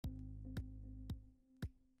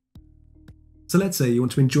So let's say you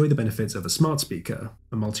want to enjoy the benefits of a smart speaker,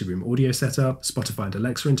 a multi-room audio setup, Spotify and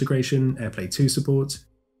Alexa integration, AirPlay 2 support,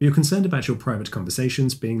 but you're concerned about your private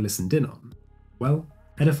conversations being listened in on. Well,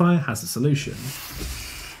 Edifier has a solution.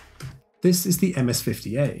 This is the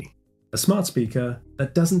MS50A, a smart speaker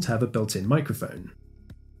that doesn't have a built-in microphone.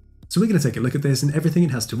 So we're going to take a look at this and everything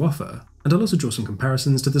it has to offer, and I'll also draw some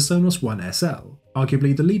comparisons to the Sonos One SL,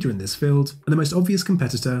 arguably the leader in this field and the most obvious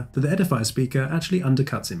competitor that the Edifier speaker actually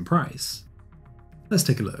undercuts in price. Let's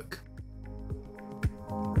take a look.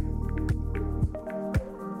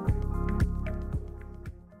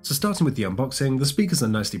 So starting with the unboxing, the speakers are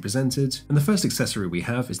nicely presented, and the first accessory we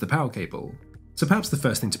have is the power cable. So perhaps the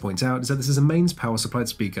first thing to point out is that this is a mains power supplied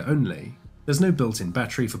speaker only. There's no built-in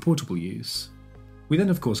battery for portable use. We then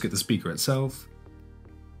of course get the speaker itself,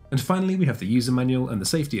 and finally we have the user manual and the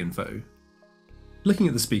safety info. Looking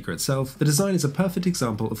at the speaker itself, the design is a perfect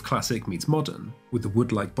example of classic meets modern, with the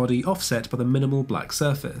wood-like body offset by the minimal black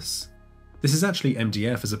surface. This is actually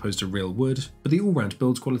MDF as opposed to real wood, but the all-round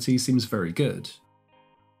build quality seems very good.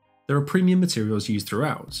 There are premium materials used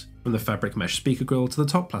throughout, from the fabric mesh speaker grille to the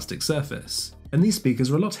top plastic surface, and these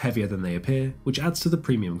speakers are a lot heavier than they appear, which adds to the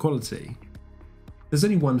premium quality. There's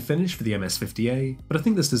only one finish for the MS50A, but I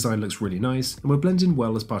think this design looks really nice and will blend in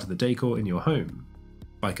well as part of the decor in your home.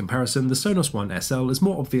 By comparison, the Sonos One SL is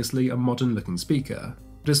more obviously a modern looking speaker,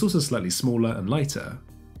 but it's also slightly smaller and lighter.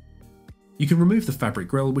 You can remove the fabric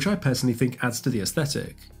grille, which I personally think adds to the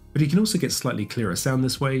aesthetic, but you can also get slightly clearer sound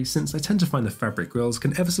this way, since I tend to find the fabric grilles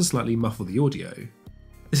can ever so slightly muffle the audio.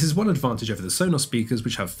 This is one advantage over the Sonos speakers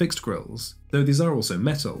which have fixed grilles, though these are also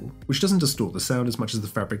metal, which doesn't distort the sound as much as the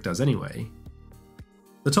fabric does anyway.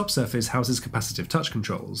 The top surface houses capacitive touch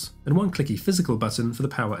controls, and one clicky physical button for the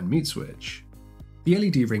power and mute switch. The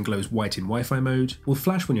LED ring glows white in Wi-Fi mode, will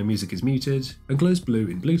flash when your music is muted, and glows blue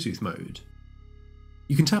in Bluetooth mode.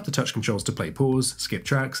 You can tap the touch controls to play pause, skip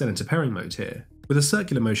tracks, and enter pairing mode here, with a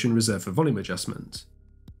circular motion reserved for volume adjustment.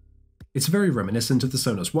 It's very reminiscent of the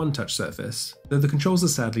Sonos One touch surface, though the controls are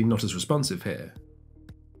sadly not as responsive here.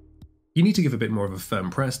 You need to give a bit more of a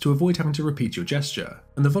firm press to avoid having to repeat your gesture,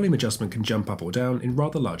 and the volume adjustment can jump up or down in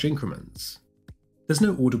rather large increments. There's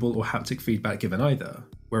no audible or haptic feedback given either,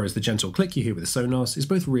 whereas the gentle click you hear with the Sonos is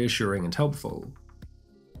both reassuring and helpful.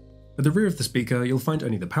 At the rear of the speaker you'll find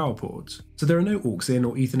only the power port, so there are no aux-in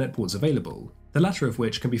or Ethernet ports available, the latter of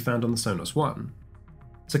which can be found on the Sonos One.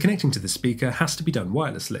 So connecting to this speaker has to be done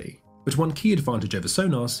wirelessly, but one key advantage over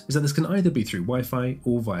Sonos is that this can either be through Wi-Fi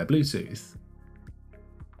or via Bluetooth.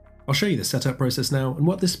 I'll show you the setup process now and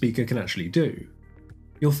what this speaker can actually do.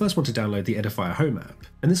 You'll first want to download the Edifier Home app,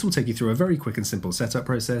 and this will take you through a very quick and simple setup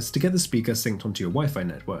process to get the speaker synced onto your Wi-Fi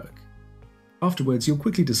network. Afterwards, you'll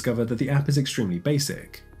quickly discover that the app is extremely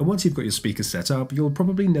basic, and once you've got your speakers set up, you'll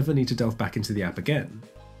probably never need to delve back into the app again.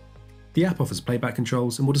 The app offers playback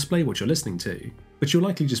controls and will display what you're listening to, but you'll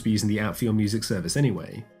likely just be using the app for your music service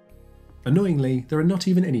anyway. Annoyingly, there are not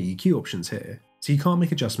even any EQ options here, so you can't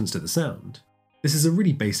make adjustments to the sound. This is a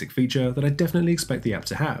really basic feature that I definitely expect the app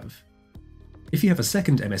to have. If you have a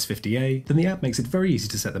second MS50A, then the app makes it very easy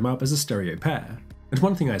to set them up as a stereo pair. And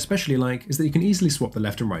one thing I especially like is that you can easily swap the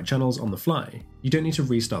left and right channels on the fly. You don't need to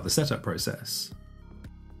restart the setup process.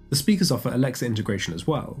 The speakers offer Alexa integration as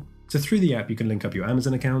well, so through the app you can link up your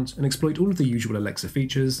Amazon account and exploit all of the usual Alexa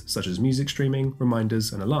features such as music streaming,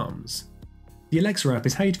 reminders, and alarms. The Alexa app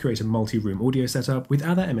is how you'd create a multi-room audio setup with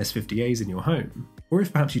other MS50As in your home. Or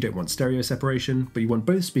if perhaps you don't want stereo separation, but you want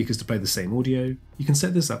both speakers to play the same audio, you can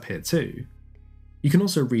set this up here too. You can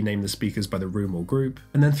also rename the speakers by the room or group,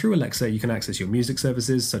 and then through Alexa you can access your music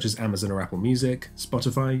services such as Amazon or Apple Music,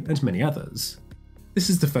 Spotify, and many others. This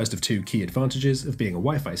is the first of two key advantages of being a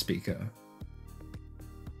Wi-Fi speaker.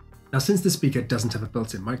 Now since the speaker doesn't have a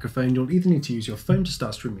built-in microphone, you'll either need to use your phone to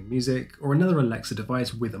start streaming music, or another Alexa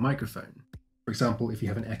device with a microphone. For example, if you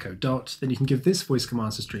have an Echo Dot, then you can give this voice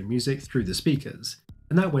commands to stream music through the speakers,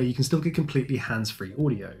 and that way you can still get completely hands-free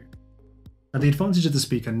audio. Now the advantage of the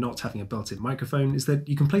speaker not having a built-in microphone is that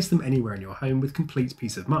you can place them anywhere in your home with complete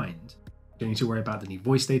peace of mind. You don't need to worry about any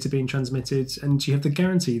voice data being transmitted, and you have the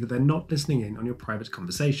guarantee that they're not listening in on your private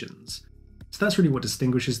conversations. So that's really what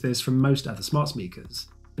distinguishes this from most other smart speakers,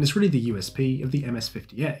 and it's really the USP of the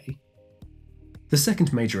MS50A. The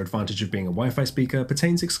second major advantage of being a Wi-Fi speaker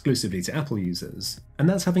pertains exclusively to Apple users, and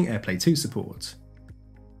that's having AirPlay 2 support.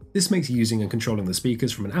 This makes using and controlling the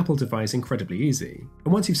speakers from an Apple device incredibly easy,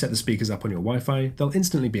 and once you've set the speakers up on your Wi-Fi, they'll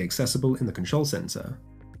instantly be accessible in the control center.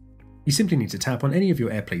 You simply need to tap on any of your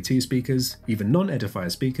AirPlay 2 speakers, even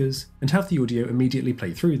non-Edifier speakers, and have the audio immediately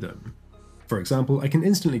play through them. For example, I can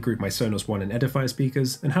instantly group my Sonos One and Edifier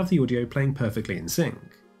speakers and have the audio playing perfectly in sync.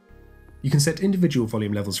 You can set individual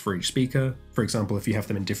volume levels for each speaker, for example if you have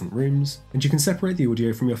them in different rooms, and you can separate the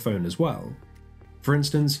audio from your phone as well. For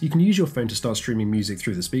instance, you can use your phone to start streaming music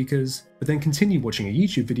through the speakers, but then continue watching a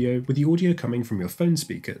YouTube video with the audio coming from your phone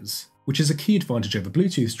speakers, which is a key advantage over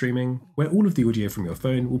Bluetooth streaming, where all of the audio from your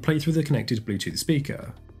phone will play through the connected Bluetooth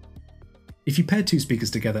speaker. If you pair two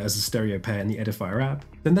speakers together as a stereo pair in the Edifier app,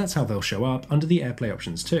 then that's how they'll show up under the AirPlay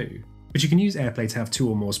options too, but you can use AirPlay to have two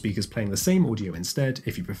or more speakers playing the same audio instead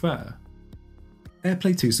if you prefer.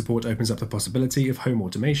 AirPlay 2 support opens up the possibility of home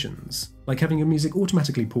automations, like having your music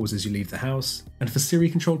automatically pause as you leave the house, and for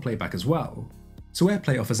Siri-controlled playback as well. So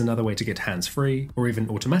AirPlay offers another way to get hands-free, or even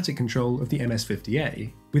automatic control of the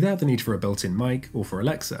MS50A, without the need for a built-in mic or for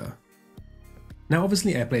Alexa. Now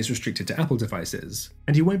obviously AirPlay is restricted to Apple devices,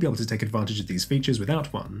 and you won't be able to take advantage of these features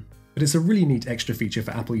without one, but it's a really neat extra feature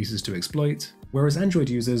for Apple users to exploit, whereas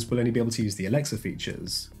Android users will only be able to use the Alexa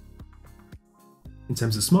features. In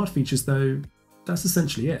terms of smart features though, that's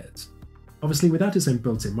essentially it. Obviously without its own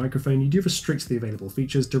built-in microphone you do restrict the available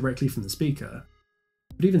features directly from the speaker,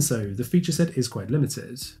 but even so the feature set is quite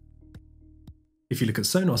limited. If you look at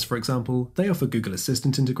Sonos for example, they offer Google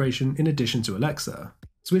Assistant integration in addition to Alexa,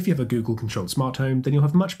 so if you have a Google controlled smart home then you'll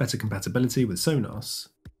have much better compatibility with Sonos.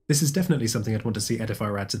 This is definitely something I'd want to see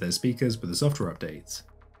Edifier add to their speakers with a software update.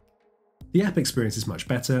 The app experience is much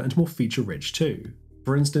better and more feature rich too.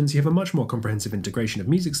 For instance, you have a much more comprehensive integration of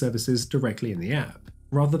music services directly in the app,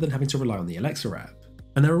 rather than having to rely on the Alexa app.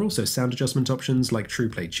 And there are also sound adjustment options like true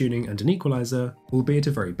play tuning and an equalizer, albeit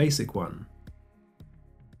a very basic one.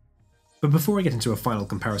 But before I get into a final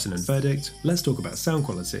comparison and verdict, let's talk about sound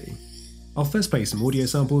quality. I'll first play you some audio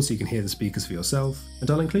samples so you can hear the speakers for yourself, and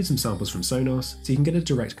I'll include some samples from Sonos so you can get a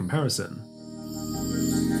direct comparison.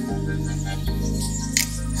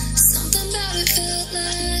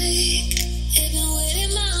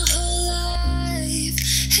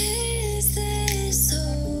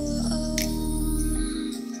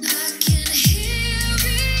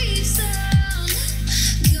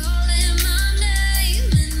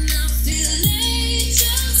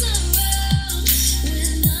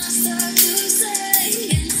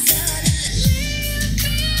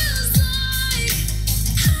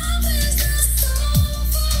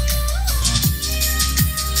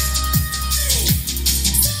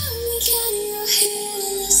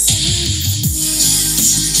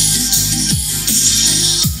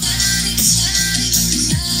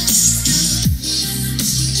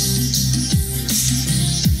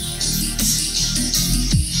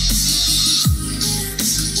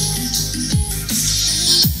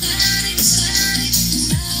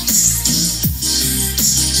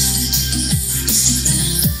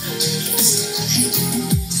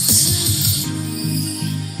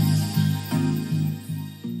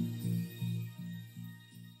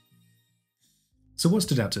 So what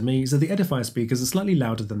stood out to me is that the Edifier speakers are slightly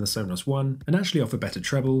louder than the Sonos One and actually offer better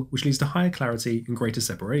treble, which leads to higher clarity and greater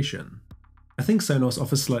separation. I think Sonos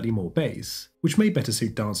offers slightly more bass, which may better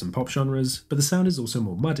suit dance and pop genres, but the sound is also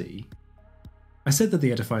more muddy. I said that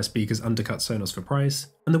the Edifier speakers undercut Sonos for price,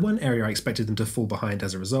 and the one area I expected them to fall behind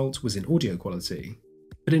as a result was in audio quality.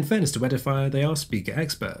 But in fairness to Edifier, they are speaker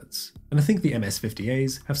experts, and I think the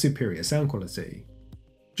MS50As have superior sound quality.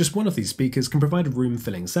 Just one of these speakers can provide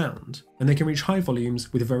room-filling sound, and they can reach high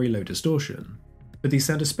volumes with very low distortion, but these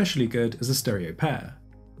sound especially good as a stereo pair.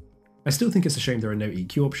 I still think it's a shame there are no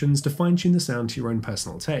EQ options to fine-tune the sound to your own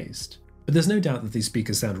personal taste, but there's no doubt that these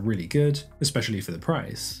speakers sound really good, especially for the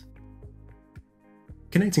price.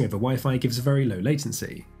 Connecting over Wi-Fi gives very low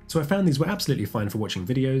latency, so I found these were absolutely fine for watching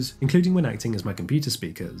videos, including when acting as my computer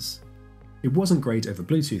speakers. It wasn't great over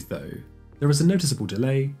Bluetooth though. There is a noticeable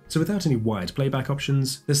delay, so without any wired playback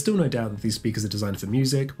options, there's still no doubt that these speakers are designed for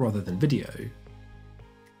music rather than video.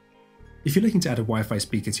 If you're looking to add a Wi-Fi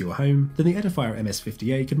speaker to your home, then the Edifier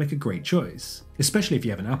MS50A could make a great choice, especially if you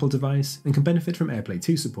have an Apple device and can benefit from AirPlay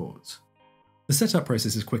 2 support. The setup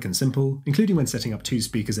process is quick and simple, including when setting up two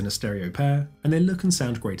speakers in a stereo pair, and they look and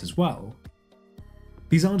sound great as well.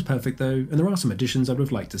 These aren't perfect though, and there are some additions I would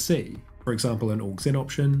have liked to see. For example, an aux-in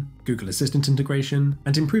option, Google Assistant integration,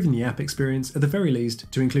 and improving the app experience at the very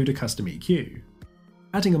least to include a custom EQ.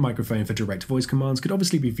 Adding a microphone for direct voice commands could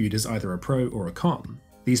obviously be viewed as either a pro or a con.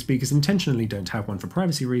 These speakers intentionally don't have one for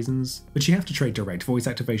privacy reasons, but you have to trade direct voice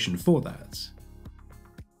activation for that.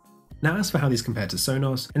 Now as for how these compare to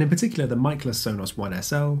Sonos, and in particular the micless Sonos One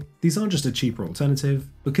SL, these aren't just a cheaper alternative,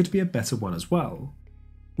 but could be a better one as well.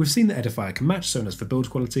 We've seen that Edifier can match Sonos for build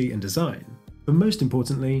quality and design, but most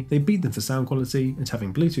importantly, they beat them for sound quality and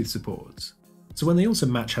having Bluetooth support. So when they also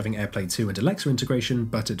match having AirPlay 2 and Alexa integration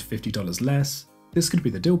but at $50 less, this could be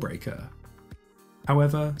the deal breaker.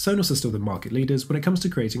 However, Sonos are still the market leaders when it comes to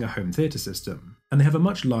creating a home theatre system, and they have a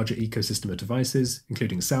much larger ecosystem of devices,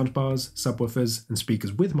 including soundbars, subwoofers, and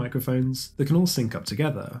speakers with microphones that can all sync up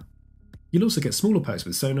together. You'll also get smaller perks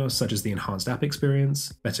with Sonos, such as the enhanced app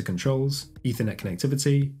experience, better controls, Ethernet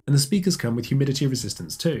connectivity, and the speakers come with humidity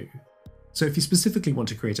resistance too. So if you specifically want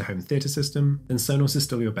to create a home theatre system, then Sonos is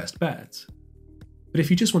still your best bet. But if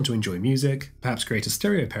you just want to enjoy music, perhaps create a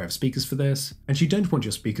stereo pair of speakers for this, and you don't want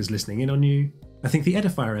your speakers listening in on you, I think the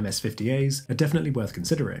Edifier MS50As are definitely worth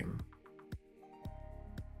considering.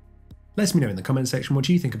 Let me know in the comment section what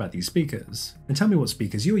you think about these speakers, and tell me what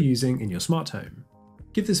speakers you're using in your smart home.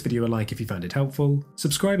 Give this video a like if you found it helpful,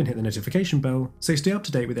 subscribe and hit the notification bell so you stay up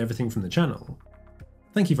to date with everything from the channel.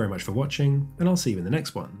 Thank you very much for watching, and I'll see you in the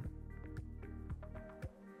next one.